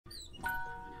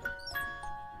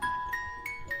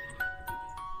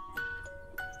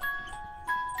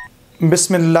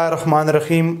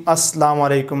Bismillahirrahmanirrahim. Assalamu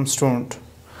alaikum student.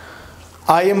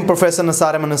 I am Professor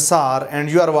Nasar Mansar and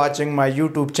you are watching my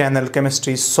YouTube channel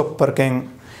Chemistry Super King.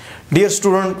 Dear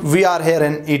student, we are here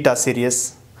in ETEA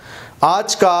series.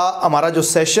 आज का हमारा जो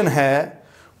session है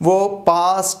वो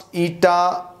past ETEA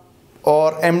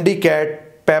और MDCAT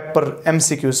paper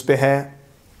MCQs पे है.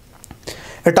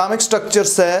 Atomic structure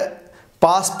से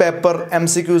पास्ट पेपर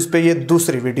MCQs पे ये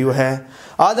दूसरी वीडियो है.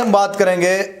 आज हम बात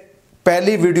करेंगे,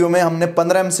 पहली वीडियो में हमने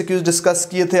 15 MCQs डिस्कस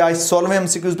किए थे, आज 16वें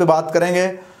MCQs पे बात करेंगे.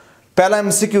 पहला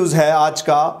MCQs है आज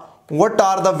का, what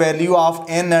are the value of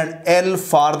N and L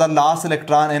for the last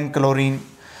electron in chlorine.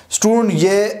 Student,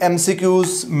 ये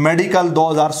MCQs मेडिकल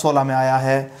 2016 में आया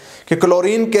है कि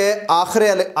क्लोरीन के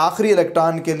आखिरी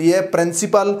इलेक्ट्रॉन के लिए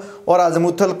प्रिंसिपल और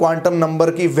अज़ीमुथल क्वांटम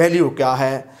नंबर की वैल्यू क्या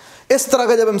है. इस तरह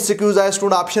का जब MCQs आए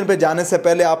स्टूडेंट, ऑप्शन पे जाने से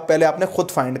पहले आपने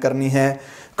खुद फाइंड करनी है.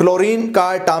 क्लोरीन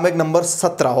का एटॉमिक नंबर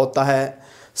 17 होता है.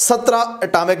 17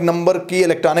 एटॉमिक नंबर की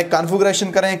इलेक्ट्रॉनिक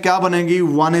कॉन्फ़िगरेशन करें, क्या बनेगी?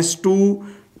 1s2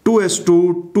 2s2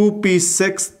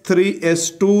 2p6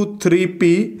 3s2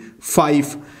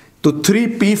 3p5. तो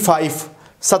 3p5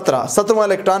 17वां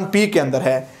इलेक्ट्रॉन p के अंदर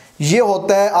है. ये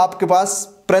होता है आपके पास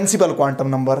प्रिंसिपल क्वांटम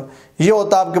नंबर, ये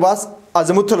होता है आपके पास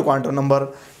अज़ीमुथल क्वांटम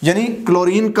नंबर. यानी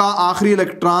क्लोरीन का आखिरी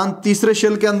इलेक्ट्रॉन तीसरे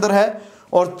शेल के अंदर है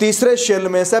और तीसरे शेल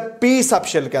में से p सब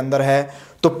शेल के अंदर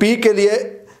है. तो p के लिए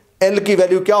L की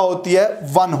वैल्यू क्या होती है?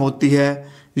 1 होती है.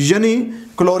 यानी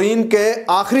क्लोरीन के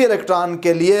आखिरी इलेक्ट्रॉन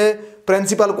के लिए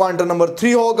प्रिंसिपल क्वांटम नंबर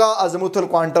 3 होगा, अज़ीमुथल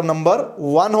क्वांटम नंबर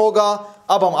 1 होगा.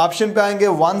 अब हम ऑप्शन पे आएंगे.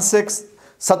 1 6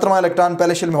 17वां इलेक्ट्रॉन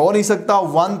पहले शेल में हो नहीं सकता.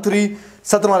 1 3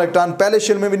 17वां इलेक्ट्रॉन पहले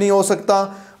शेल में भी नहीं हो सकता.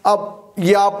 अब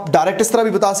ये आप डायरेक्ट इस तरह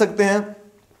भी बता सकते हैं,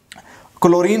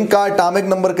 क्लोरीन का एटॉमिक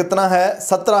नंबर कितना है?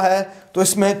 17 है, तो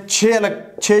इसमें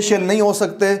 6 शेल नहीं हो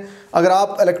सकते. अगर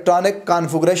आप इलेक्ट्रॉनिक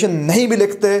कॉन्फ़िगरेशन नहीं भी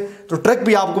लिखते तो ट्रिक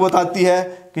भी आपको बताती है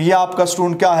कि ये आपका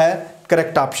स्टूडेंट क्या है?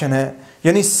 करेक्ट ऑप्शन है.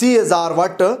 यानी सी is are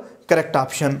what? Correct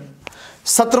option.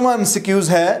 17वां MCQs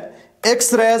है,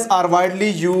 X-rays are widely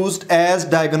used as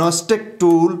diagnostic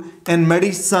tool in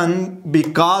medicine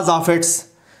because of its.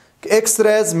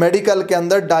 X-rays medical के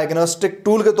अंदर डायग्नोस्टिक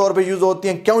टूल के तौर पे यूज होती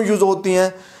हैं. क्यों यूज होती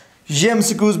हैं? ये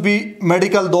MCQs भी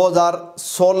मेडिकल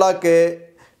 2016 के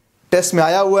टेस्ट में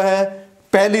आया हुआ है.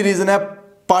 पहली रीजन है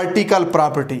particle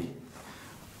property.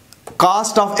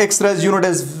 Cast of X-rays unit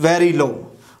is very low,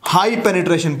 high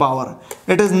penetration power,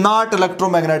 it is not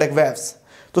electromagnetic waves.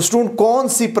 तो स्टूडेंट, कौन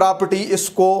सी प्रॉपर्टी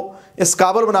इसको इस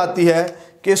काबिल बनाती है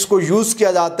कि इसको यूज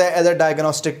किया जाता है as a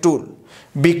diagnostic tool?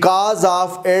 Because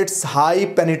of its high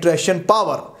penetration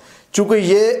power. चूंकि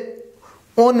ये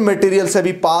उन मटेरियल से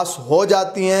भी पास हो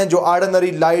जाती हैं जो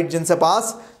ऑर्डिनरी लाइट जिनसे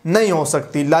पास नहीं हो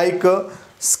सकती, like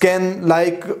skin,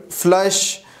 like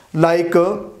flash, like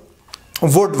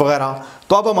would वगैरह.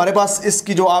 तो अब हमारे पास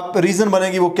इसकी जो आप रीजन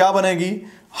बनेगी वो क्या बनेगी?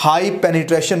 High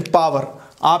penetration power.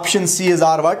 Option C is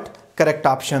are what? Correct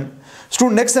option.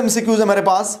 Student, next MCQs है मेरे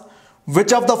पास,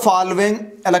 which of the following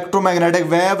electromagnetic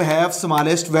wave have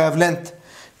smallest wavelength.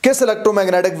 किस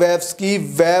इलेक्ट्रोमैग्नेटिक वेव्स की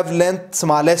वेवलेंथ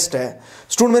स्मॉलेस्ट है?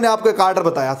 स्टूडेंट, मैंने आपको एक ऑर्डर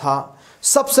बताया था.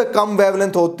 सबसे कम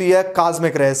वेवलेंथ होती है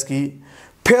कॉस्मिक रेस की,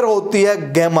 फिर होती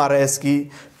है गैमा रेस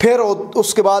की, फिर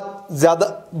उसके बाद ज़्यादा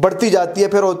बढ़ती जाती है,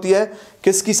 फिर होती है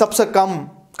किसकी? सबसे कम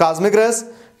कॉस्मिक रेस,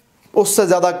 उससे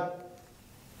ज़्यादा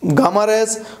गामा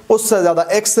रेस, उससे ज़्यादा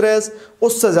एक्स रेस,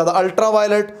 उससे ज़्यादा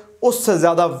अल्ट्रावायलेट, उससे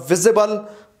ज़्यादा विजिबल,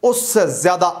 उससे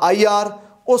ज़्यादा IR,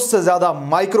 उससे ज़्यादा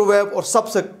माइक्रोवेव और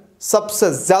सबसे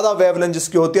ज़्यादा वेवलेंथ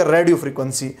जिसकी होती है रेडियो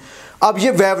फ्रीक्वेंसी. अब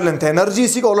ये वेवलेंथ है, एनर्जी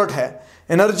इसी को उलट है.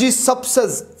 एनर्जी सबसे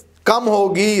कम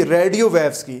होगी रेडियो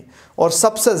वेव्स की और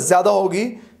सबसे ज़्यादा होगी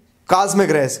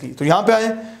कॉस्मिक रेस की. तो यहाँ पे आए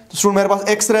तो स्टूडेंट, मेरे पास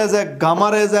एक्स रेज है, गामा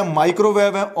रेज है,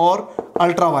 माइक्रोवेव है और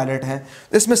अल्ट्रावायलेट है.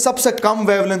 इसमें सबसे कम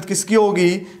वेवलेंथ किसकी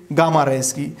होगी? गामा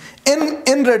रेज की.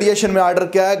 इन रेडिएशन में ऑर्डर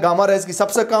क्या है? गामा रेज की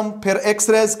सबसे कम, फिर एक्स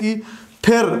रेज की,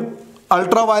 फिर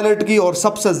अल्ट्रावायलेट की और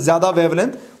सबसे ज़्यादा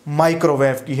वेवलेंथ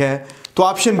माइक्रोवेव की है. तो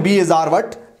option B is are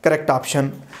what? Correct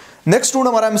option. Next student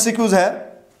हमारा MCQs है,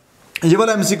 ये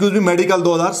वाला MCQs भी मेडिकल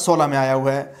 2016 में आया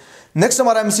हुआ है. नेक्स्ट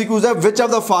हमारा MCQs है, which of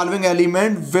the following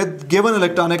element with given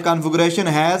electronic configuration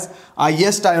has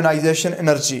highest ionisation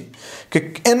energy. कि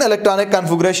इन इलेक्ट्रॉनिक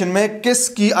कॉन्फ़िगरेशन में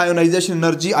किसकी आयोनाइजेशन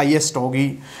एनर्जी हाईएस्ट होगी?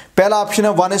 पहला ऑप्शन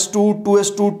है 1s2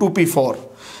 2s2 2p4.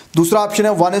 दूसरा ऑप्शन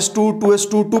है 1s2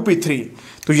 2s2 2p3.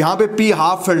 तो यहाँ पे p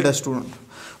हाफ फिल्ड है student.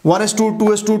 1s2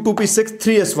 2s2 2p6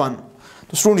 3s1.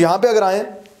 तो स्टूडेंट यहाँ पे अगर आए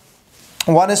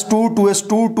 1s2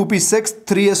 2s2 2p6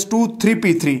 3s2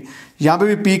 3p3, यहाँ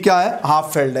पे भी p क्या है?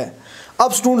 हाफ फिल्ड है.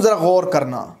 अब स्टूडेंट ज़रा गौर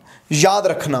करना, याद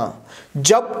रखना,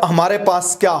 जब हमारे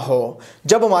पास क्या हो,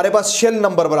 जब हमारे पास शेल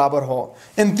नंबर बराबर हो,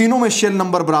 इन तीनों में शेल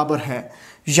नंबर बराबर है.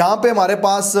 यहाँ पे हमारे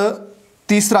पास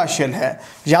तीसरा शेल है,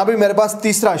 यहाँ पे मेरे पास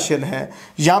तीसरा शेल है,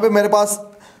 यहाँ पे मेरे पास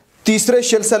तीसरे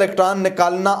शेल से इलेक्ट्रॉन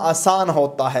निकालना आसान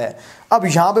होता है। अब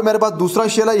यहाँ पे मेरे पास दूसरा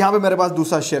शेल है, यहाँ पे मेरे पास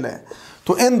दूसरा शेल है,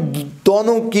 तो इन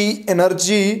दोनों की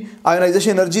एनर्जी,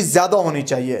 आयोनाइजेशन एनर्जी ज़्यादा होनी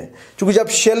चाहिए, क्योंकि जब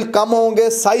शेल कम होंगे,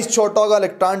 साइज छोटा होगा,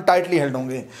 इलेक्ट्रॉन टाइटली हेल्ड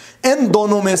होंगे। इन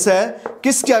दोनों में से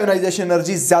किसकी आयोनाइजेशन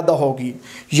एनर्जी ज़्यादा होगी?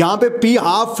 यहाँ पे पी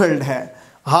हाफ फील्ड है,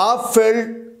 half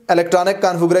field electronic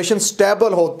configuration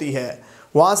stable होती है,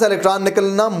 वहाँ से इलेक्ट्रॉन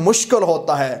निकलना मुश्किल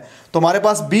होता है, तो हमारे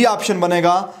पास बी ऑप्शन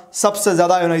बनेगा, सबसे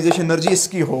ज़्यादा आयोनाइजेशन एनर्जी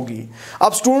इसकी होगी।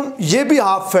 अब स्टूडेंट ये भी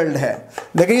हाफ फील्ड है,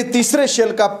 लेकिन ये तीसरे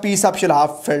शेल का पी सब शेल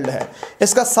हाफ फील्ड है,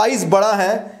 इसका साइज बड़ा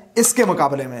है इसके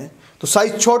मुकाबले में, तो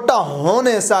साइज छोटा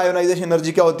होने से आयोनाइजेशन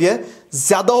एनर्जी क्या होती है?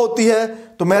 ज़्यादा होती है।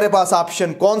 तो मेरे पास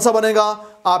ऑप्शन कौन सा बनेगा?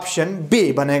 ऑप्शन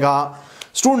बी बनेगा।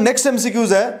 स्टूडेंट नेक्स्ट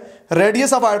एमसीक्यूज है,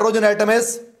 radius of hydrogen atom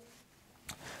is,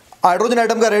 hydrogen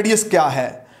atom का रेडियस क्या है?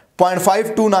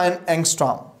 0.529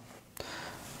 angstrom,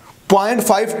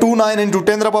 0.529 into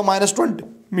 10⁻⁻20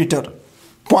 metre,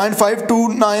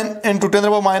 0.529 into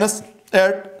 10⁻⁸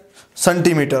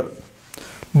 centimetre,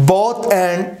 both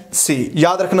and सी।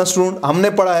 याद रखना स्टूडेंट, हमने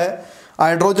पढ़ा है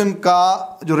हाइड्रोजन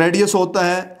का जो रेडियस होता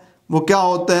है वो क्या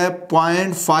होता है?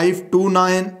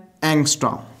 0.529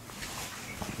 एंगस्ट्रॉम।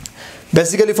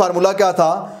 बेसिकली फार्मूला क्या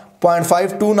था?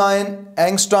 0.529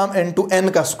 एंगस्ट्रॉम इंटू एन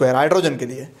का स्क्वायर हाइड्रोजन के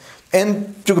लिए। एन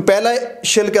चूंकि पहला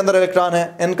शेल के अंदर इलेक्ट्रॉन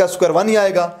है, एन का स्क्वायर 1 ही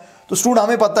आएगा, तो स्टूडेंट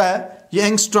हमें पता है ये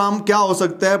एंगस्ट्रॉम क्या हो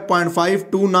सकता है?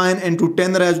 0.529 इंटू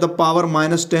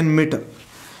 10⁻⁻10 मीटर,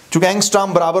 चूंकि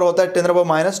एंगस्ट्रॉम बराबर होता है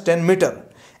 10⁻⁻10 मीटर,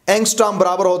 एंगस्ट्रॉम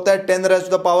बराबर होता है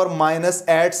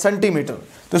 10⁻⁻8 सेंटीमीटर,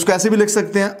 तो इसको ऐसे भी लिख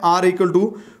सकते हैं, R equal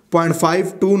to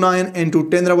 0.529 into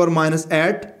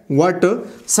 10⁻⁸ what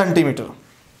centimetre.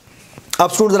 अब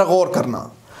स्टूडेंट जरा गौर करना,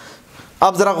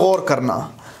 अब जरा गौर करना,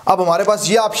 अब हमारे पास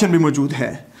ये ऑप्शन भी मौजूद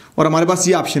है और हमारे पास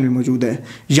ये ऑप्शन भी मौजूद है।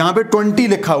 यहाँ पे 20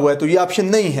 लिखा हुआ है, तो ये ऑप्शन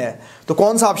नहीं है, तो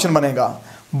कौन सा ऑप्शन बनेगा?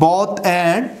 बोथ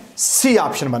एंड सी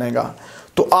ऑप्शन बनेगा।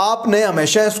 तो आपने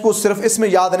हमेशा इसको सिर्फ इसमें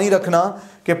याद नहीं रखना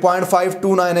कि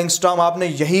 0.529 एंगस्ट्रॉम, आपने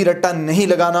यही रट्टा नहीं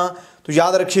लगाना। तो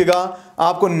याद रखिएगा,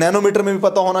 आपको नैनोमीटर में भी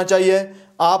पता होना चाहिए,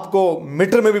 आपको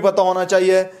मीटर में भी पता होना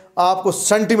चाहिए, आपको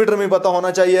सेंटीमीटर में भी पता होना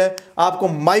चाहिए, आपको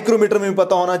माइक्रोमीटर में भी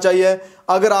पता होना चाहिए।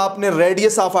 अगर आपने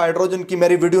रेडियस ऑफ हाइड्रोजन की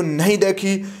मेरी वीडियो नहीं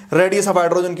देखी, रेडियस ऑफ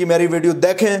हाइड्रोजन की मेरी वीडियो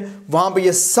देखें, वहां पे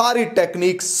ये सारी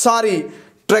टेक्निक, सारी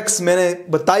ट्रिक्स मैंने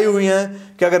बताई हुई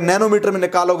हैं कि अगर नैनोमीटर में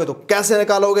निकालोगे तो कैसे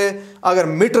निकालोगे, अगर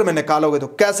मीटर में निकालोगे तो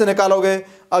कैसे निकालोगे,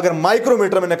 अगर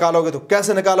माइक्रोमीटर में निकालोगे तो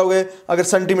कैसे निकालोगे, अगर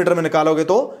सेंटीमीटर में निकालोगे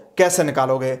तो कैसे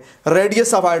निकालोगे।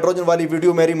 रेडियस ऑफ हाइड्रोजन वाली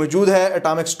वीडियो मेरी मौजूद है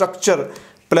एटॉमिक स्ट्रक्चर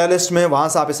प्लेलिस्ट में, वहां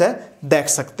से आप इसे देख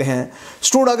सकते हैं।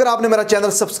 स्टूडेंट अगर आपने मेरा चैनल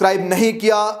सब्सक्राइब नहीं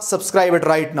किया, सब्सक्राइब इट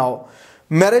राइट नाउ।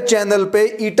 मेरे चैनल पे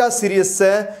ईटा सीरीज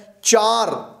से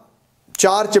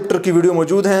चार चैप्टर की वीडियो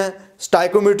मौजूद हैं,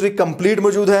 स्टाइकोमेट्री कंप्लीट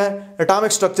मौजूद है,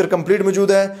 एटॉमिक स्ट्रक्चर कंप्लीट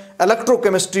मौजूद है,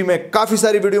 इलेक्ट्रोकेमिस्ट्री में काफ़ी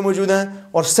सारी वीडियो मौजूद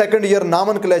हैं, और सेकंड ईयर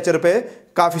नॉमेनक्लेचर पे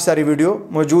काफ़ी सारी वीडियो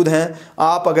मौजूद हैं।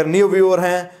 आप अगर न्यू व्यूअर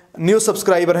हैं, न्यू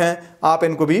सब्सक्राइबर हैं, आप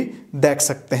इनको भी देख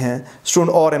सकते हैं।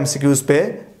 स्टूडेंट और एमसीक्यूज पे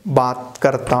बात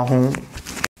करता हूँ।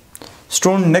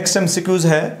 स्टूडेंट नेक्स्ट एमसीक्यूज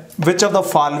है, which of the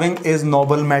following is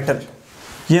Nobel metal.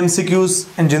 ये एमसीक्यूज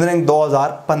इंजीनियरिंग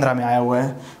 2015 में आया हुआ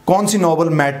है। कौन सी नोबल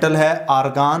मेटल है?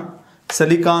 Argon,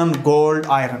 silicon, gold,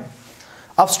 iron.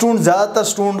 अब स्टूडेंट ज़्यादातर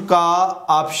स्टूडेंट का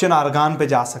ऑप्शन आर्गन पे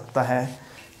जा सकता है,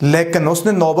 लेकिन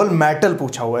उसने नोबल मेटल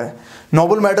पूछा हुआ है।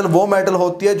 नोबल मेटल वो मेटल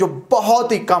होती है जो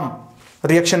बहुत ही कम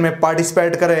रिएक्शन में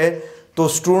पार्टिसिपेट करे। तो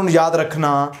स्टूडेंट याद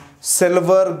रखना,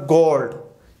 सिल्वर, गोल्ड,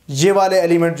 ये वाले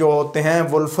एलिमेंट जो होते हैं,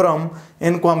 वोल्फ्रम,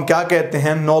 इनको हम क्या कहते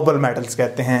हैं? नोबल मेटल्स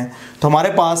कहते हैं। तो हमारे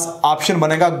पास ऑप्शन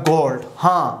बनेगा गोल्ड।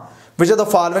 हाँ, which of the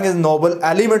following is Nobel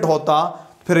element होता,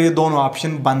 फिर ये दोनों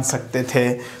ऑप्शन बन सकते थे।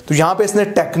 तो यहाँ पे इसने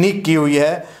टेक्निक की हुई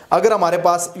है। अगर हमारे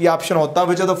पास ये ऑप्शन होता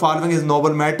which of the following is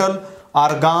Nobel metal,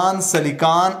 argon,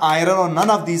 silicon, iron और नन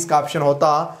ऑफ दीज का ऑप्शन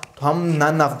होता, तो हम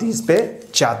नन ऑफ दीज पे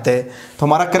जाते। तो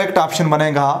हमारा करेक्ट ऑप्शन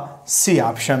बनेगा सी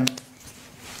ऑप्शन।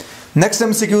 नेक्स्ट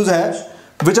एमसीक्यूज है,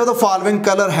 which of the following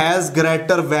colour has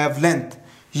greater wavelength.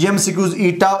 ये एमसीक्यूज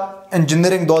ईटा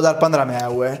इंजीनियरिंग 2015 में आया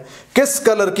हुआ है। किस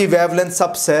कलर की वेवलेंथ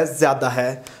सबसे ज्यादा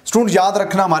है? स्टूडेंट याद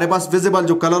रखना, हमारे पास विजिबल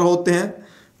जो कलर होते हैं,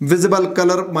 विजिबल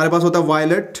कलर हमारे पास होता है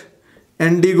violet,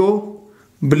 Indigo,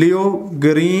 blue,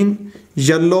 green,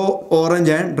 yellow, orange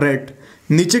and red.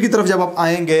 नीचे की तरफ जब आप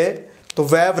आएंगे तो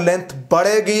वेवलेंथ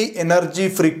बढ़ेगी, एनर्जी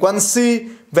फ्रीक्वेंसी,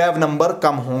 वेव नंबर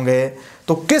कम होंगे।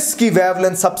 तो किसकी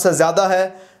वेवलेंथ सबसे ज्यादा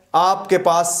है? आपके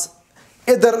पास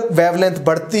इधर वेवलेंथ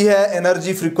बढ़ती है,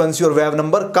 एनर्जी फ्रीक्वेंसी और वेव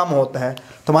नंबर कम होता है।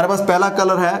 तो हमारे पास पहला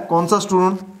कलर है कौन सा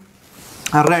स्टूडेंट?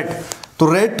 रेड।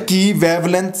 तो रेड की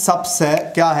वेवलेंथ सबसे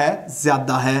क्या है,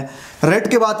 ज्यादा है। रेड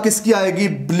के बाद किसकी आएगी,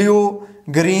 ब्लू,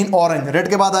 ग्रीन, ऑरेंज। रेड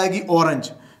के बाद आएगी ऑरेंज,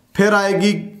 फिर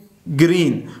आएगी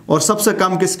ग्रीन, और सबसे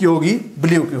कम किसकी होगी,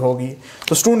 ब्लू की होगी।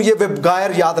 तो स्टूडेंट ये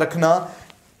वेवगायर याद रखना,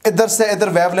 इधर से इधर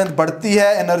वेवलेंथ बढ़ती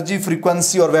है, एनर्जी,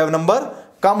 फ्रीक्वेंसी और वेव नंबर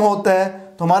कम होता है।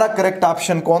 तो हमारा करेक्ट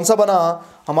ऑप्शन कौन सा बना,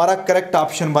 हमारा करेक्ट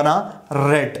ऑप्शन बना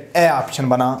रेड, ए ऑप्शन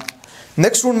बना।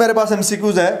 नेक्स्ट स्टूडेंट मेरे पास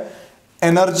एमसीक्यूज है,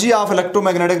 energy of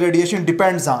electromagnetic radiation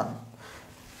depends on.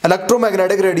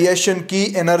 Electromagnetic radiation की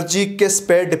एनर्जी किस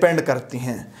पे डिपेंड करती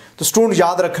हैं। तो स्टूडेंट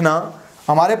याद रखना,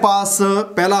 हमारे पास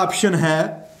पहला ऑप्शन है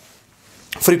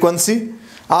फ्रीक्वेंसी।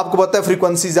 आपको पता है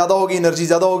फ्रीक्वेंसी ज्यादा होगी, एनर्जी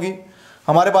ज्यादा होगी।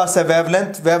 हमारे पास है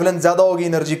वेवलेंथ, वेवलेंथ ज्यादा होगी,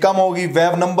 एनर्जी कम होगी।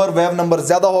 वेव नंबर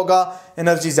ज्यादा होगा,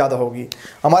 एनर्जी ज्यादा होगी।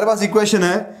 हमारे पास इक्वेशन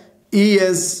है E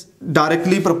is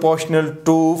directly proportional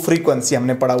to frequency,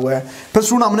 हमने पढ़ा हुआ है। फिर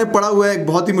स्टूडेंट हमने पढ़ा हुआ है एक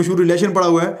बहुत ही मशहूर रिलेशन पढ़ा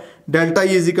हुआ है, delta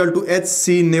E is equal to H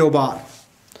C new बार।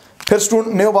 फिर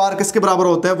स्टूडेंट न्यू बार किसके बराबर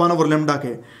होता है, 1 ओवर लेमडा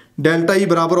के। डेल्टा E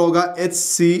बराबर होगा एच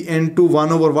सी इंटू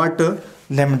 1 ओवर वाट,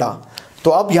 लेमडा।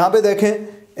 तो अब यहां पे देखें,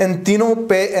 इन तीनों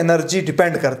पे एनर्जी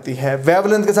डिपेंड करती है।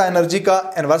 वेवलेंथ के साथ एनर्जी का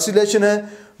इनवर्स रिलेशन है,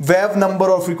 वेव नंबर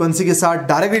और फ्रीक्वेंसी के साथ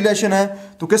डायरेक्ट रिलेशन है।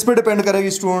 तो किस पे डिपेंड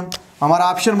करेगी स्टूडेंट, हमारा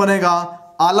ऑप्शन बनेगा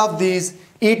ऑल ऑफ दीज।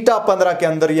 ईटा 15 के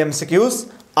अंदर ये एमसीक्यूज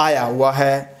आया हुआ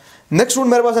है। नेक्स्ट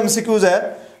स्टूडेंट मेरे पास एमसीक्यूज है,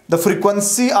 the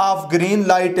frequency of green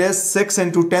light is 6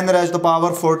 into 10 raised to the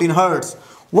power 14 hertz,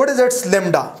 what is it's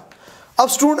lambda. अब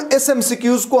स्टूडेंट इस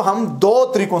एमसीक्यूज को हम दो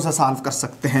तरीकों से सॉल्व कर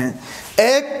सकते हैं।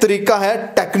 एक तरीका है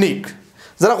टेक्निक,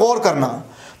 जरा गौर करना।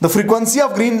 The frequency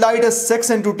of green light is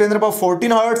 6 into 10 raised to the power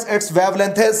 14 hertz, it's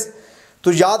wavelength is,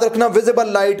 तो याद रखना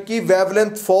विजिबल लाइट की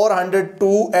वेवलेंथ 400 to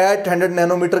 800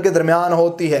 नैनोमीटर के दरमियान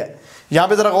होती है। यहां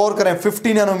पे जरा गौर करें,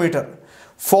 50 नैनोमीटर,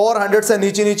 400 से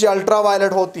नीचे नीचे अल्ट्रा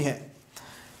वायलेट होती हैं,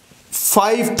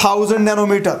 5000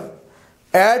 नैनोमीटर,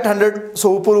 800 से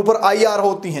ऊपर ऊपर IR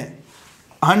होती हैं,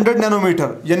 100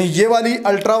 नैनोमीटर, यानी ये वाली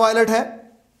अल्ट्रा वायलेट है,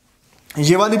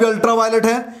 ये वाली भी अल्ट्रा वायलेट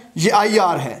है, ये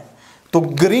IR है। तो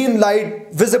ग्रीन लाइट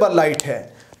विजिबल लाइट है,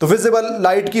 तो विजिबल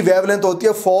लाइट की वेवलेंथ होती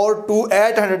है 4 to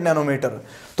 800 नैनोमीटर।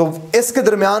 तो इसके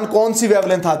दरमियान कौन सी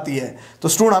वेवलेंथ आती है, तो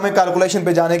स्टूडेंट हमें कैलकुलेशन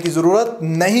पे जाने की जरूरत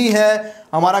नहीं है।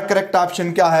 हमारा करेक्ट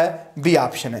ऑप्शन क्या है, बी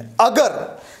ऑप्शन है।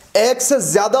 अगर एक से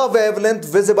ज्यादा वेवलेंथ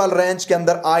विजिबल रेंज के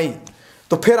अंदर आई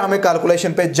तो फिर हमें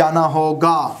कैलकुलेशन पे जाना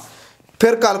होगा।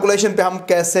 फिर कैलकुलेशन पे हम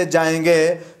कैसे जाएंगे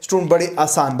स्टूडेंट, बड़ी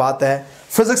आसान बात है।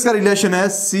 फिजिक्स का रिलेशन है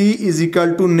C is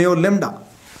equal to new lambda,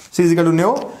 C is equal to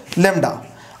new lambda.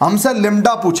 हमसे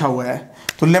लेमडा पूछा हुआ है,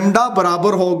 तो लेमडा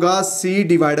बराबर होगा C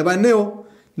divided by new.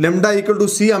 Lambda equal to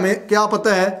C हमें क्या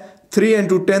पता है, 3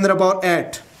 into 10 to the power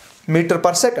 8 metre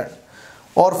पर सेकंड,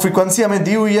 और फ्रीक्वेंसी हमें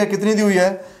दी हुई है, कितनी दी हुई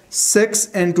है, 6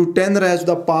 into 10 raised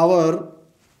to the power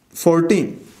 14।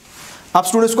 अब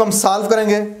स्टूडेंट इसको हम सॉल्व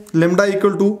करेंगे, lambda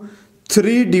equal to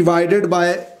 3 divided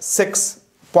by 6,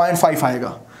 0.5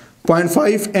 आएगा,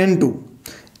 0.5 into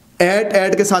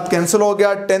 8 के साथ कैंसिल हो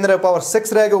गया, 10 to the power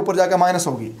 6 रहेगा, ऊपर जाकर माइनस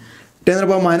होगी, 10 to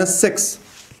the power -6।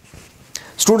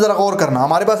 स्टूडेंट जरा गौर करना,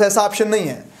 हमारे पास ऐसा ऑप्शन नहीं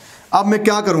है। अब मैं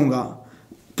क्या करूंगा,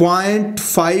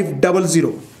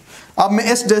 0.500। अब मैं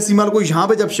इस डेसिमल को यहां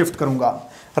पे जब शिफ्ट करूंगा,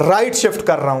 राइट शिफ्ट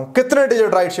कर रहा हूं, कितने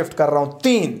डिजिट राइट शिफ्ट कर रहा हूं,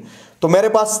 3, तो मेरे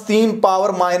पास 3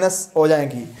 पावर माइनस हो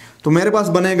जाएंगी। तो मेरे पास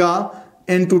बनेगा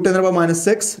into 10 to the power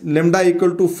 -6 lambda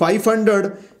equal to 500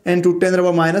 into 10 to the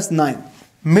power -9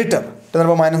 metre, 10 to the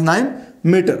power -9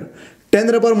 metre. 10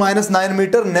 to the power -9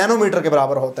 metre nanometre के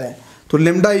बराबर होता है, तो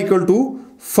लेमडा इक्वल टू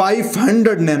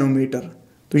 500 नैनोमीटर।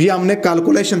 तो ये हमने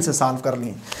कैलकुलेशन से सॉल्व कर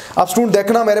ली। अब स्टूडेंट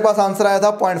देखना, मेरे पास आंसर आया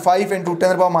था 0.5 into 10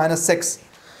 to the power -6,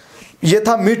 ये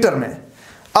था मीटर में।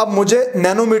 अब मुझे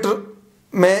नैनोमीटर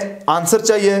में आंसर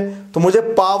चाहिए, तो मुझे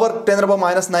पावर 10 to the power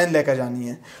 -9 लेकर जानी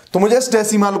है। तो मुझे इस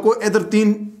डेसिमल को इधर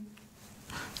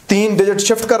तीन डिजिट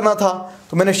शिफ्ट करना था,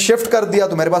 तो मैंने शिफ्ट कर दिया,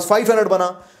 तो मेरे पास 500 बना।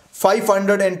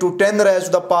 500 into 10 raised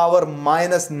to the power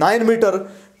 -9 metre,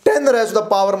 10 raised to the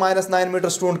power -9 metre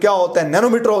student क्या होता है,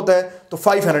 नैनोमीटर होता है, तो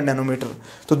 500 नैनोमीटर।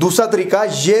 तो दूसरा तरीका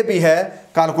ये भी है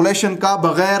कैलकुलेशन का,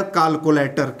 बगैर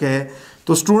कैलकुलेटर के।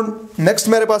 तो स्टूडेंट नेक्स्ट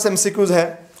मेरे पास एमसीक्यूज है,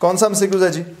 कौन सा एमसीक्यूज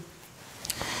है जी,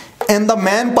 in the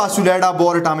main postulate of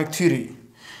Bohr atomic theory,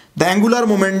 the angular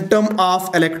momentum of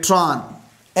electron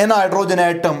in hydrogen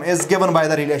atom is given by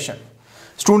the relation।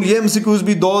 Student ये एमसीक्यूज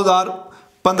भी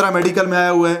 2015 मेडिकल में आया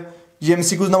हुआ है। ये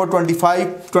एमसीक्यूज नंबर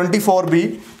 24 भी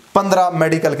 15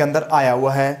 मेडिकल के अंदर आया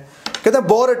हुआ है। कहते हैं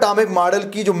बोर एटॉमिक मॉडल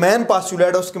की जो मेन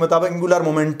पोस्टुलेट है उसके मुताबिक एंगुलर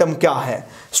मोमेंटम क्या है।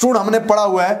 स्टूडेंट हमने पढ़ा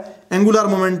हुआ है एंगुलर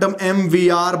मोमेंटम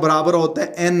mvr बराबर होता है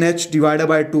nh डिवाइडेड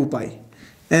बाय 2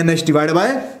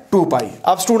 पाई।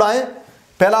 अब स्टूडेंट आए,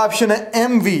 पहला ऑप्शन है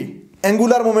mv,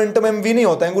 एंगुलर मोमेंटम mv नहीं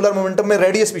होता, एंगुलर मोमेंटम में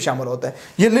रेडियस भी शामिल होता है,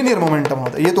 ये लिनियर मोमेंटम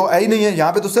होता है, ये तो ही नहीं है,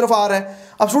 यहाँ पे तो सिर्फ r है।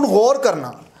 अब स्टूडेंट गौर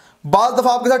करना, बाज़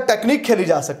दफ़ा आपके साथ टेक्निक खेली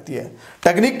जा सकती है।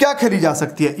 टेक्निक क्या खेली जा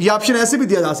सकती है, ये ऑप्शन ऐसे भी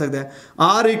दिया जा सकता है,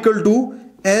 r equal to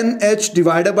NH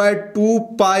divided by 2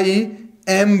 pi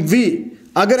mv।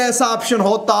 अगर ऐसा ऑप्शन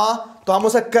होता तो हम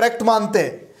उसे करेक्ट मानते,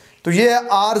 तो ये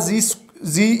r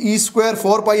ji E square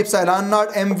 4 pi epsilon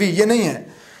not mv, ये नहीं है,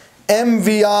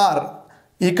 mvr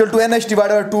equal to NH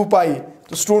divided by 2 पाई।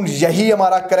 तो स्टूडेंट यही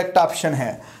हमारा करेक्ट ऑप्शन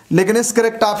है, लेकिन इस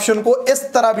करेक्ट ऑप्शन को इस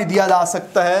तरह भी दिया जा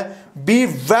सकता है। बी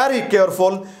वेरी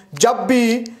केयरफुल,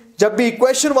 जब भी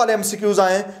इक्वेशन वाले MCQs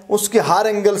आए उसके हर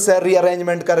एंगल से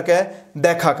रीअरेंजमेंट करके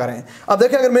देखा करें। अब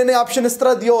देखिए, अगर मैंने ऑप्शन इस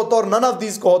तरह दिया होता और नन ऑफ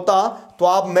दीज को होता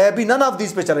तो मैं भी नन ऑफ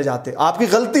दीज पे चले जाते, आपकी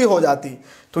गलती हो जाती।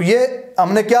 तो ये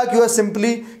हमने क्या किया,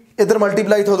 सिंपली इधर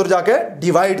मल्टीप्लाई तो उधर जाके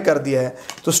डिवाइड कर दिया है।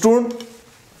 तो स्टूडेंट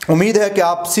उम्मीद है कि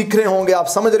आप सीख रहे होंगे, आप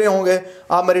समझ रहे होंगे,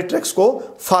 आप मेरी ट्रिक्स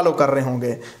को फॉलो कर रहे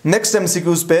होंगे। नेक्स्ट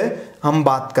MCQs पे हम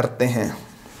बात करते हैं।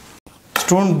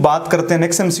 स्टूडेंट बात करते हैं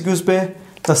नेक्स्ट MCQs पे।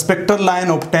 The spectral line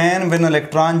obtain when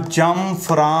electron jump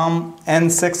from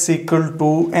N6 equal to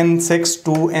N6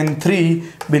 to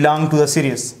N3 belong to the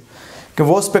series. कि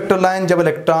वो स्पेक्ट्रल लाइन जब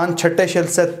इलेक्ट्रॉन छठे शेल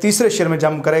से तीसरे शेल में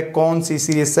जंप करे कौन सी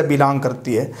सीरीज से बिलोंग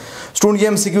करती है। स्टूडेंट ये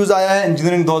MCQs आया है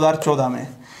इंजीनियरिंग 2014 में,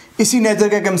 इसी नेचर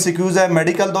का एक MCQs है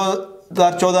मेडिकल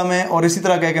 2014 में, और इसी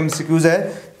तरह का एक MCQs है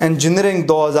इंजीनियरिंग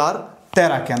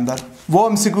 2013 के अंदर। वो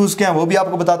MCQs क्या हैं वो भी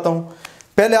आपको बताता हूँ।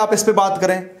 पहले आप इस पे बात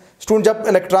करें। स्टूडेंट जब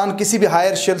इलेक्ट्रॉन किसी भी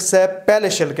हायर शेल से पहले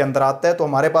शेल के अंदर आता है तो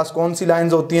हमारे पास कौन सी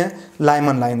लाइंस होती हैं,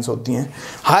 लाइमन लाइंस होती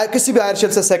हैं। किसी भी हायर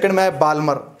शेल से सेकंड में आए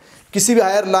बाल्मर, किसी भी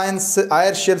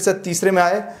हायर शेल से तीसरे में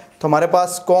आए तो हमारे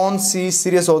पास कौन सी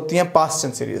सीरीज होती हैं,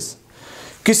 पास्चन सीरीज।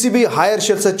 किसी भी हायर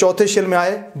शेल से चौथे शेल में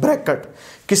आए ब्रैकेट,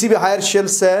 किसी भी हायर शेल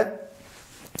से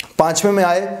पांचवें में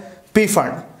आए पी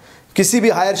फंड, किसी भी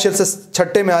हायर शेल से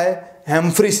छठे में आए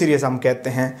हेम्फ्री सीरीज हम कहते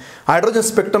हैं। हाइड्रोजन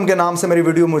स्पेक्ट्रम के नाम से मेरी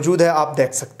वीडियो मौजूद है, आप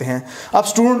देख सकते हैं। अब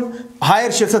स्टूडेंट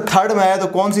हायर शेल से थर्ड में आया तो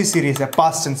कौन सी सीरीज है,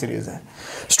 पास्चन सीरीज है।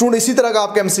 स्टूडेंट इसी तरह का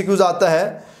आपका MCQs आता है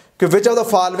कि which of the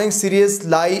following series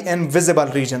lie in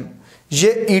visible region.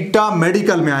 ये ईटा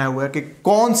मेडिकल में आया हुआ है कि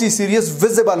कौन सी सीरीज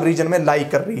विजिबल रीजन में लाई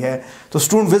कर रही है। तो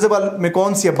स्टूडेंट विजिबल में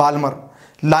कौन सी है, बाल्मर,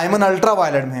 लाइमन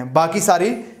अल्ट्रावायलेट में है, बाकी सारी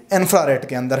इंफ्रारेड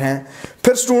के अंदर हैं।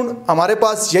 फिर स्टूडेंट हमारे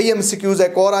पास यही MCQs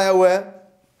एक और आया हुआ है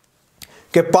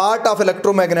कि part of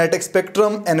electromagnetic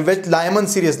spectrum in which Lyman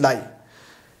series लाई,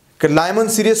 कि लाइमन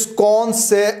सीरीज कौन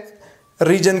से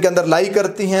रीजन के अंदर लाई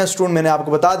करती हैं। स्टूडेंट मैंने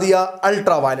आपको बता दिया,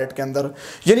 अल्ट्रावायलेट के अंदर।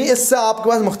 यानी इससे आपके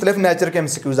पास मुख्तलिफ नेचर के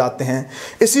MCQs आते हैं।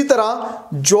 इसी तरह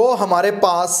जो हमारे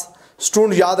पास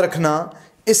स्टूडेंट याद रखना,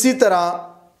 इसी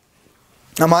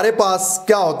तरह हमारे पास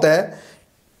क्या होता है,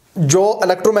 जो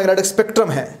इलेक्ट्रोमैग्नेटिक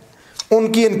स्पेक्ट्रम है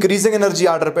उनकी इंक्रीजिंग एनर्जी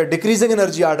आर्डर पे, डिक्रीजिंग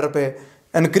एनर्जी आर्डर पे,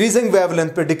 इंक्रीजिंग वेवलेंथ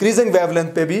पे, डिक्रीजिंग वेवलेंथ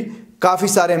पे भी काफ़ी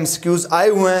सारे MCQs आए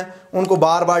हुए हैं। उनको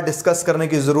बार बार डिस्कस करने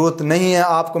की ज़रूरत नहीं है,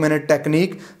 आपको मैंने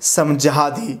टेक्निक समझा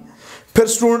दी। फिर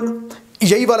स्टूडेंट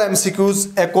यही वाला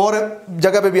MCQs एक और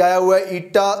जगह पे भी आया हुआ है,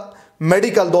 ईटा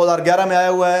मेडिकल 2011 में आया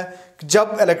हुआ है।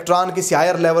 जब इलेक्ट्रॉन किसी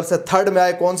हायर लेवल से थर्ड में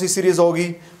आए कौन सी सीरीज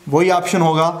होगी, वही ऑप्शन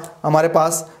होगा हमारे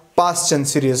पास, पास्चन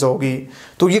सीरीज होगी।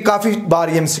 तो ये काफ़ी बार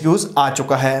ये MCQs आ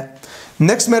चुका है।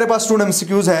 नेक्स्ट मेरे पास स्टूडेंट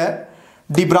MCQs है,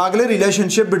 D ब्रागले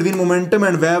relationship between momentum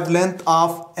and wavelength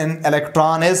of an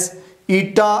electron is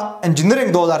eta.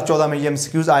 Engineering 2014 में ये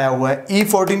MCQs आया हुआ है।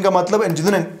 E14 का मतलब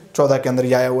इंजीनियरिंग 14 के अंदर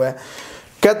ये आया हुआ है।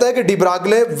 कहता है कि डी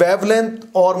ब्रागले वेवलेंथ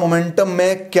और मोमेंटम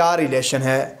में क्या रिलेशन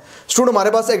है। स्टूडेंट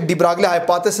हमारे पास एक डी ब्रागले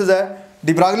हाइपोथेसिस है।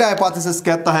 डी ब्रागले हाइपोथेसिस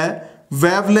कहता है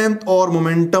वेवलेंथ और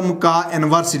मोमेंटम का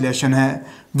इनवर्स रिलेशन है,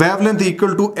 wavelength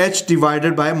equal to h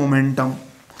divided by momentum.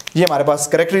 ये हमारे पास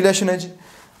करेक्ट रिलेशन है जी।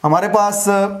 हमारे पास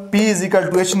P is equal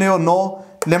to H ने और no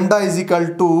lambda is equal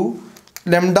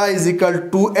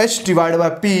to h divide by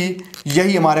P,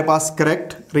 यही हमारे पास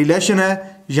करेक्ट रिलेशन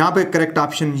है। यहाँ पे करेक्ट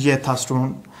ऑप्शन ये था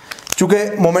स्टूडेंट, चूंकि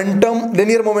मोमेंटम,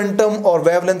 लिनियर मोमेंटम और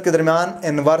वेवलेंथ के दरमियान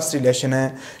इनवर्स रिलेशन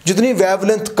है। जितनी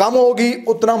वेवलेंथ कम होगी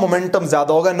उतना मोमेंटम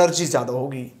ज़्यादा होगा, एनर्जी ज़्यादा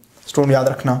होगी। स्टूडेंट याद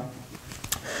रखना।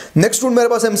 नेक्स्ट स्टूडेंट मेरे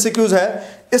पास MCQs है,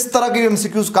 इस तरह के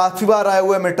MCQs काफ़ी बार आए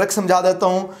हुए हैं, मैं ट्रिक समझा देता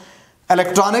हूँ।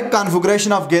 Electronic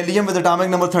configuration of gallium with atomic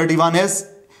number 31 is,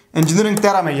 engineering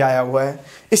 13 में ये आया हुआ है।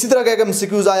 इसी तरह का एक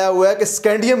MCQs आया हुआ है कि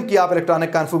स्कैंडियम की आप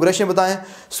इलेक्ट्रॉनिक कॉन्फ़िगरेशन बताएं।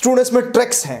 स्टूडेंट इसमें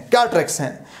ट्रिक्स हैं, क्या ट्रिक्स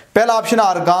हैं। पहला option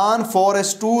argon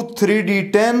 4s2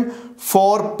 3d10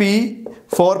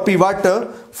 4p what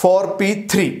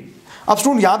 4p3। अब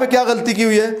स्टूडेंट यहाँ पे क्या गलती की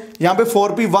हुई है, यहाँ पे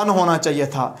 4p1 होना चाहिए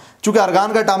था, चूंकि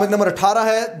आर्गन का एटॉमिक नंबर 18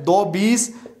 है, 2 20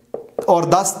 और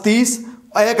 10 30,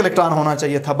 एक इलेक्ट्रॉन होना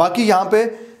चाहिए था। बाकी यहाँ पे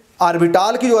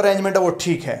ऑर्बिटाल की जो अरेंजमेंट है वो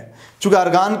ठीक है, क्योंकि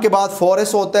आर्गान के बाद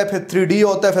 4s होता है, फिर 3d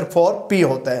होता है, फिर 4p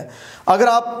होता है। अगर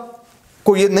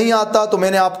आपको ये नहीं आता तो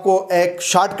मैंने आपको एक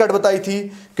शॉर्टकट बताई थी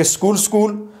कि school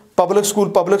school, public school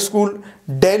public school,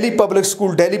 daily public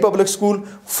school daily public school,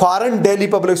 foreign daily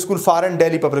public school foreign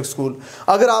daily public school.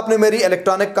 अगर आपने मेरी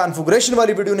इलेक्ट्रॉनिक कॉन्फ़िगरेशन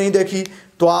वाली वीडियो नहीं देखी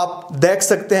तो आप देख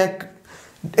सकते हैं,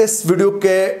 इस वीडियो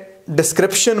के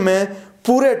डिस्क्रिप्शन में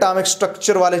पूरे एटॉमिक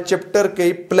स्ट्रक्चर वाले चैप्टर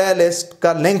के प्लेलिस्ट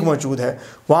का लिंक मौजूद है,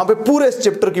 वहां पे पूरे इस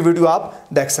चैप्टर की वीडियो आप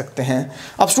देख सकते हैं।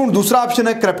 अब स्टूडेंट दूसरा ऑप्शन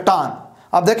है क्रिप्टॉन।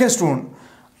 अब देखें स्टूडेंट,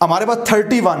 हमारे पास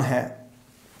 31 है,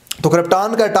 तो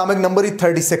क्रिप्टॉन का एटॉमिक नंबर ही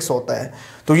 36 होता है,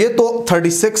 तो ये तो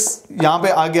 36 यहाँ पे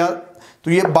आ गया,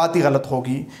 तो ये बात ही गलत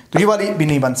होगी, तो ये वाली भी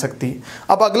नहीं बन सकती।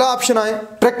 अब अगला ऑप्शन आए,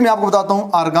 ट्रिक में आपको बताता हूँ,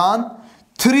 आर्गान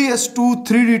 3s2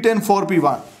 3d10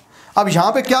 4p1। अब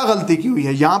यहाँ पे क्या गलती की हुई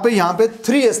है, यहाँ पे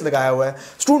 3s लगाया हुआ है।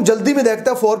 स्टूडेंट जल्दी में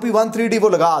देखता है 4p1 3d वो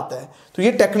लगा आता है, तो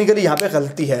ये टेक्निकली यहाँ पे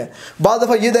गलती है। बाद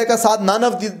दफ़ा ये देखा साथ नन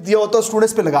ऑफ दिया होता है,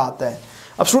 स्टूडेंट्स पे लगा आता है।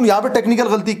 अब स्टूडेंट यहाँ पे टेक्निकल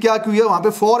गलती क्या की हुई है, वहाँ पे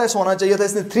 4s होना चाहिए था,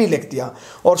 इसने 3 लिख दिया,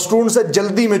 और स्टूडेंट से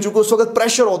जल्दी में, चूंकि उस वक्त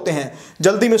प्रेशर होते हैं,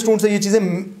 जल्दी में स्टूडेंट से ये चीज़ें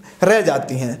रह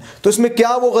जाती हैं। तो इसमें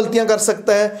क्या वो गलतियाँ कर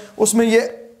सकता है, उसमें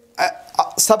ये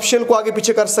सब शेल को आगे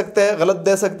पीछे कर सकता है, गलत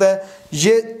दे सकता है,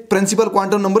 ये प्रिंसिपल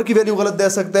क्वांटम नंबर की वैल्यू गलत दे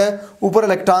सकता है, ऊपर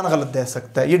इलेक्ट्रॉन गलत दे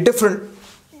सकता है, ये डिफरेंट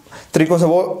तरीकों से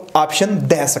वो ऑप्शन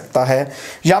दे सकता है।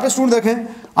 यहाँ पे स्टूडेंट देखें,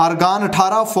 आर्गान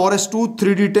 18 4s2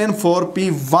 3d10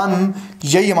 4p1,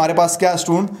 यही हमारे पास क्या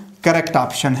स्टूडेंट करेक्ट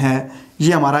ऑप्शन है,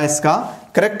 ये हमारा इसका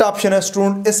करेक्ट ऑप्शन है।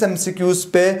 स्टूडेंट इस MCQs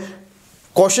पे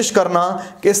कोशिश करना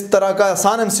कि इस तरह का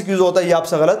आसान MCQs होता है, ये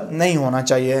आपसे गलत नहीं होना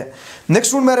चाहिए। नेक्स्ट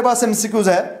स्टूडेंट मेरे पास MCQs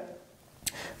है,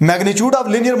 magnitude of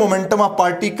linear momentum of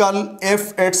particle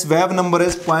if it's wave number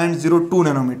is 0.02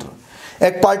 nanometre.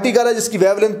 एक पार्टिकल है जिसकी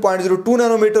वेवलेंथ 0.02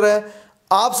 नैनोमीटर है,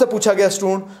 आपसे पूछा गया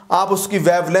स्टूडेंट आप उसकी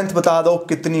वेवलेंथ बता दो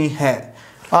कितनी है।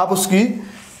 आप उसकी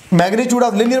magnitude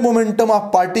of linear momentum of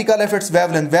particle if it's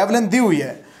wavelength दी हुई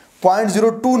है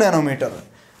 0.02 नैनोमीटर।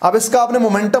 अब इसका आपने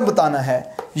मोमेंटम बताना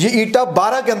है। ये ईटा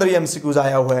 12 के अंदर ये MCQs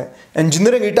आया हुआ है,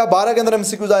 इंजीनियरिंग ईटा 12 के अंदर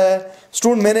MCQs आया है।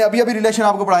 स्टूडेंट मैंने अभी रिलेशन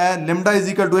आपको पढ़ाया है, lambda is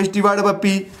equal to h divided by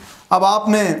p। अब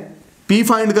आपने p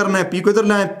फाइंड करना है, p को इधर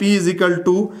लाए, p is equal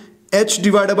to h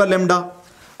divided by lambda.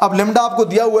 अब लेमडा आपको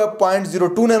दिया हुआ है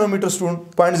 0.02 नैनोमीटर,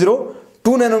 स्टूडेंट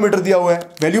 0.02 नैनोमीटर दिया हुआ है,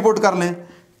 वैल्यू पुट कर लें,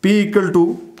 p equal to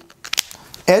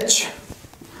h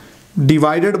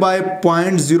divided by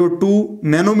 0.02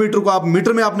 nanometre को आप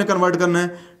मीटर में आपने कन्वर्ट करना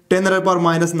है,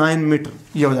 10⁻⁹ मीटर,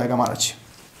 ये हो जाएगा हमारा जी।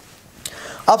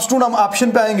 अब स्टूडेंट हम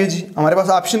ऑप्शन पे आएंगे जी, हमारे पास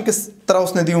ऑप्शन किस तरह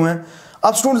उसने दिए हुए हैं।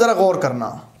 अब स्टूडेंट जरा गौर करना,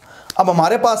 अब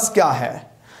हमारे पास क्या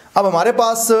है, अब हमारे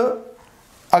पास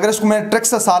अगर इसको मैं ट्रिक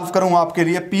से सॉल्व करूँ आपके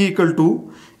लिए, p इक्वल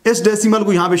टू इस डेसिमल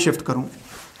को यहाँ पे शिफ्ट करूँ,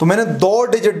 तो मैंने 2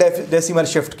 डिजिट डेसिमल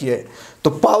शिफ्ट किए, तो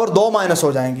पावर 2 माइनस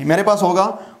हो जाएंगी, मेरे पास होगा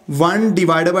 1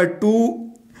 डिवाइडेड बाई 2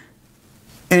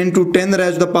 इंटू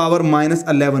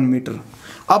 10⁻⁻11 मीटर।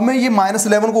 अब मैं ये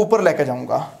 -11 को ऊपर लेकर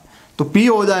जाऊंगा, तो P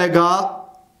हो जाएगा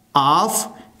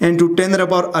 ½ इंटू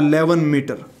 10⁻11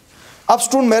 मीटर। अब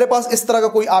स्टूडेंट मेरे पास इस तरह का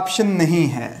कोई ऑप्शन नहीं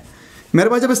है, मेरे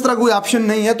पास जब इस तरह कोई ऑप्शन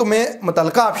नहीं है तो मैं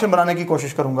मुतलका ऑप्शन बनाने की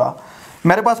कोशिश करूंगा।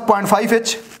 मेरे पास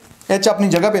 0.5 h अपनी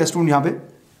जगह पे है स्टूडेंट, यहाँ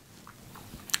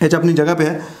पे h अपनी जगह पे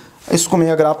है। इसको मैं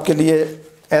अगर आपके लिए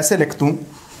ऐसे लिख दूँ,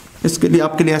 इसके लिए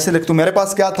आपके लिए ऐसे लिख दूँ, मेरे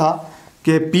पास क्या था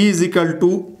कि P is equal to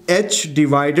h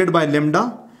divided by lambda,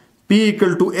 P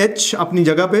equal to h अपनी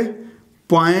जगह पे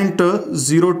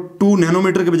 0.02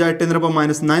 नैनोमीटर के बजाय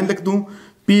 10⁻⁹ लिख दूँ,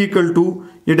 P इक्वल टू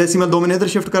ये डेसिमल 2 मैंने इधर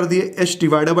शिफ्ट कर दिए, h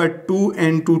divided by 2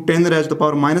 into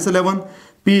 10⁻⁻11,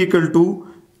 P equal to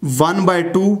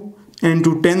 1/2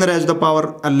 into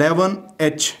 10⁻11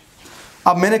 h।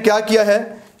 अब मैंने क्या किया है,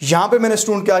 यहाँ पे मैंने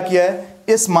स्टूडेंट क्या किया है,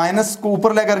 इस माइनस को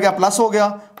ऊपर लेकर गया, प्लस हो गया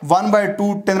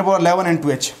 1/2 10⁻11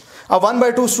 इंटू h। अब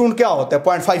 1/2 स्टूडेंट क्या होता है,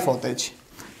 0.5 होता है जी।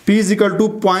 P is equal to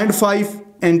 0.5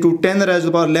 into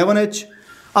 10⁻11 h।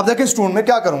 अब देखिए स्टूडेंट मैं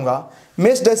क्या करूंगा,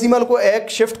 मैं इस डेसिमल को एक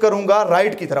शिफ्ट करूंगा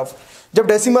राइट की तरफ। जब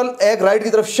डेसिमल एक राइट की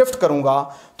तरफ शिफ्ट करूंगा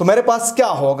तो मेरे पास क्या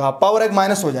होगा, पावर एक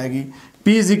माइनस हो जाएगी। P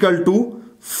is equal to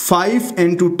 5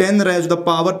 into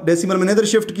 10⁻, decimal मैंने इधर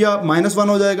शिफ्ट किया, -1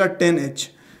 हो जाएगा 10h।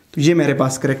 तो ये मेरे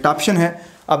पास करेक्ट ऑप्शन है।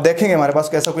 अब देखेंगे हमारे पास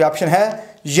कैसा कोई ऑप्शन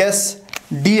है, यस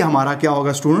डी हमारा क्या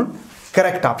होगा स्टूडेंट,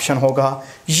 करेक्ट ऑप्शन होगा।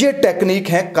 ये टेक्निक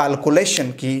है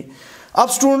कैलकुलेशन की। अब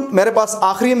स्टूडेंट मेरे पास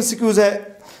आखिरी MCQs है,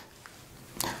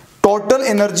 total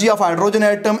energy of hydrogen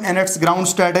atom and it's ground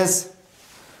status.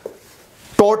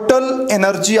 Total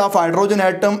energy of hydrogen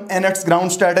atom and it's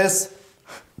ground status,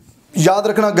 याद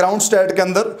रखना ग्राउंड स्टेट के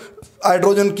अंदर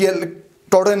हाइड्रोजन की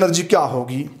टोटल एनर्जी क्या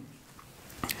होगी।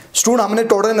 स्टूडेंट हमने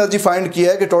टोटल एनर्जी फाइंड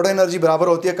किया है कि टोटल एनर्जी बराबर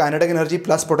होती है kinetic energy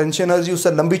plus potential energy.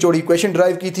 उससे लंबी चौड़ी इक्वेशन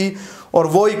ड्राइव की थी और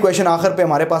वो इक्वेशन आखिर पे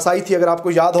हमारे पास आई थी, अगर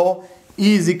आपको याद हो,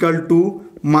 E =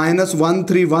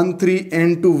 -1313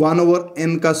 N/2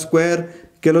 1/n का स्क्वायर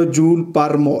किलो जूल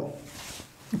पर मोल।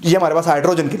 ये हमारे पास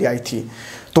हाइड्रोजन के लिए आई थी।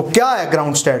 तो क्या है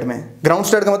ग्राउंड स्टेट में? ग्राउंड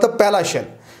स्टेट का मतलब पहला शेल,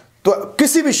 तो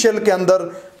किसी भी शेल के अंदर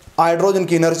हाइड्रोजन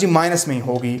की एनर्जी माइनस में ही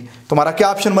होगी। तो हमारा क्या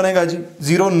ऑप्शन बनेगा जी?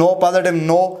 0, no, positive,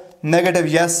 no, negative,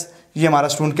 yes. ये हमारा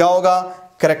स्टूडेंट क्या होगा?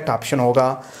 करेक्ट ऑप्शन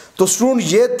होगा। तो स्टूडेंट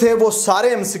ये थे वो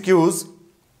सारे MCQs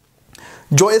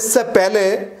जो इससे पहले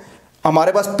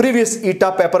हमारे पास प्रीवियस ईटा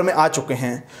पेपर में आ चुके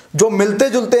हैं। जो मिलते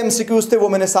जुलते MCQs थे वो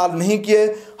मैंने सॉल्व नहीं किए।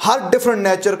 हर डिफरेंट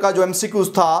नेचर का जो MCQs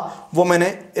था वो मैंने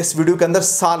इस वीडियो के अंदर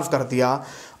सॉल्व कर दिया।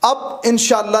 अब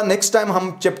इंशाल्लाह नेक्स्ट टाइम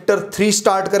हम चैप्टर 3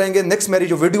 स्टार्ट करेंगे। नेक्स्ट मेरी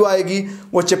जो वीडियो आएगी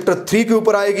वो चैप्टर 3 के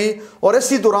ऊपर आएगी और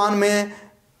इसी दौरान में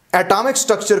एटॉमिक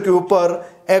स्ट्रक्चर के ऊपर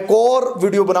एक और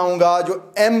वीडियो बनाऊंगा जो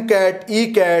MCAT,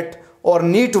 ECAT और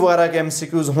NEET वगैरह के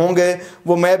MCQs होंगे।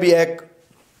 वो मैं भी एक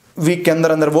वीक के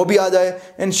अंदर वो भी आ जाए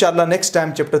इंशाल्लाह। नेक्स्ट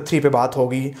टाइम चैप्टर 3 पे बात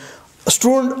होगी।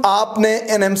 स्टूडेंट आपने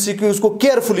इन MCQs को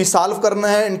केयरफुली सॉल्व करना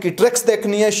है, इनकी ट्रिक्स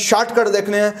देखनी है, शॉर्टकट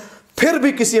देखने हैं। फिर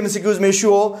भी किसी MCQs में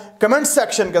इश्यू हो कमेंट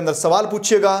सेक्शन के अंदर सवाल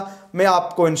पूछिएगा, मैं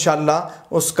आपको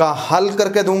इंशाल्लाह उसका हल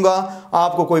करके दूंगा,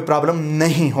 आपको कोई प्रॉब्लम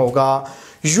नहीं होगा।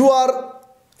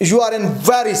 you are in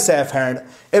very safe hand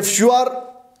if you are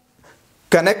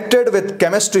connected with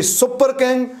chemistry super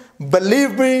king,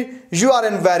 believe me you are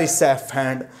in very safe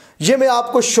hand। ये मैं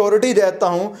आपको श्योरिटी देता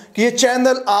हूं कि ये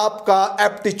चैनल आपका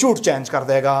एप्टीट्यूड चेंज कर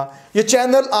देगा, ये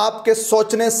चैनल आपके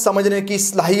सोचने समझने की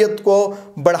सलाहियत को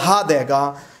बढ़ा देगा,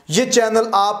 ये चैनल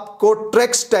आपको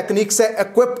ट्रिक्स टेक्निक से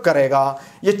इक्विप करेगा,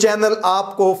 ये चैनल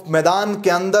आपको मैदान के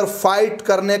अंदर फाइट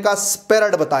करने का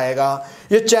स्पिरिट बताएगा,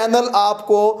 ये चैनल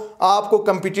आपको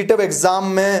कम्पिटिटिव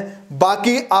एग्जाम में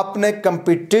बाकी अपने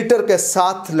कंपिटिटर के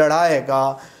साथ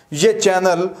लड़ाएगा। ये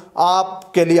चैनल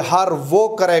आपके लिए हर वो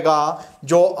करेगा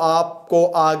जो आपको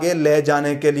आगे ले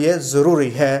जाने के लिए ज़रूरी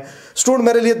है। स्टूडेंट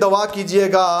मेरे लिए दुआ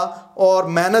कीजिएगा और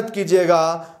मेहनत कीजिएगा।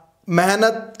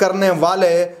 मेहनत करने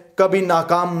वाले कभी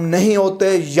नाकाम नहीं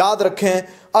होते। याद रखें,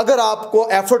 अगर आपको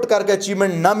एफर्ट करके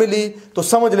अचीवमेंट ना मिली तो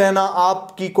समझ लेना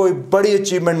आपकी कोई बड़ी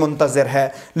अचीवमेंट मुंतज़िर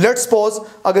है। लेट्स सपोज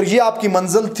अगर ये आपकी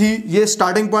मंजिल थी, ये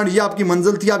स्टार्टिंग पॉइंट, ये आपकी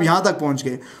मंजिल थी, आप यहाँ तक पहुँच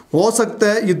गए, हो सकता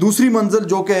है ये दूसरी मंजिल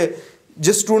जो कि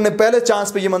जिस स्टूडेंट ने पहले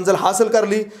चांस पे ये मंजिल हासिल कर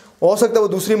ली, हो सकता है वो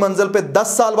दूसरी मंजिल पे 10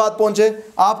 साल बाद पहुंचे।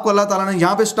 आपको अल्लाह ताला ने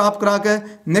यहाँ पे स्टॉप करा के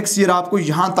नेक्स्ट ईयर आपको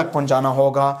यहाँ तक पहुंचाना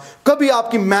होगा। कभी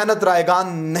आपकी मेहनत रायगान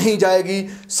नहीं जाएगी।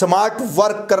 स्मार्ट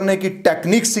वर्क करने की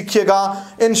टेक्निक सीखिएगा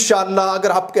इंशाल्लाह।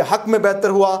 अगर आपके हक में बेहतर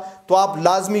हुआ तो आप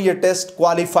लाजमी ये टेस्ट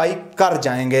क्वालिफाई कर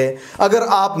जाएंगे। अगर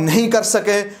आप नहीं कर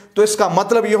सके तो इसका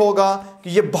मतलब ये होगा कि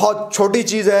ये बहुत छोटी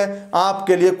चीज़ है,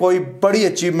 आपके लिए कोई बड़ी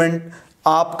अचीवमेंट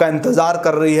आपका इंतज़ार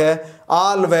कर रही है।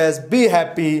 Always be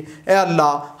happy. ए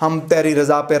अल्लाह हम तेरी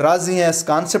रज़ा पे राज़ी हैं, इस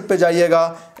कॉन्सेप्ट पे जाइएगा,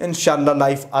 इंशाल्लाह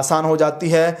लाइफ आसान हो जाती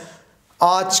है।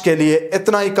 आज के लिए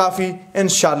इतना ही काफ़ी।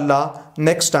 इंशाल्लाह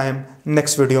नेक्स्ट टाइम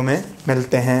नेक्स्ट वीडियो में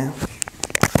मिलते हैं।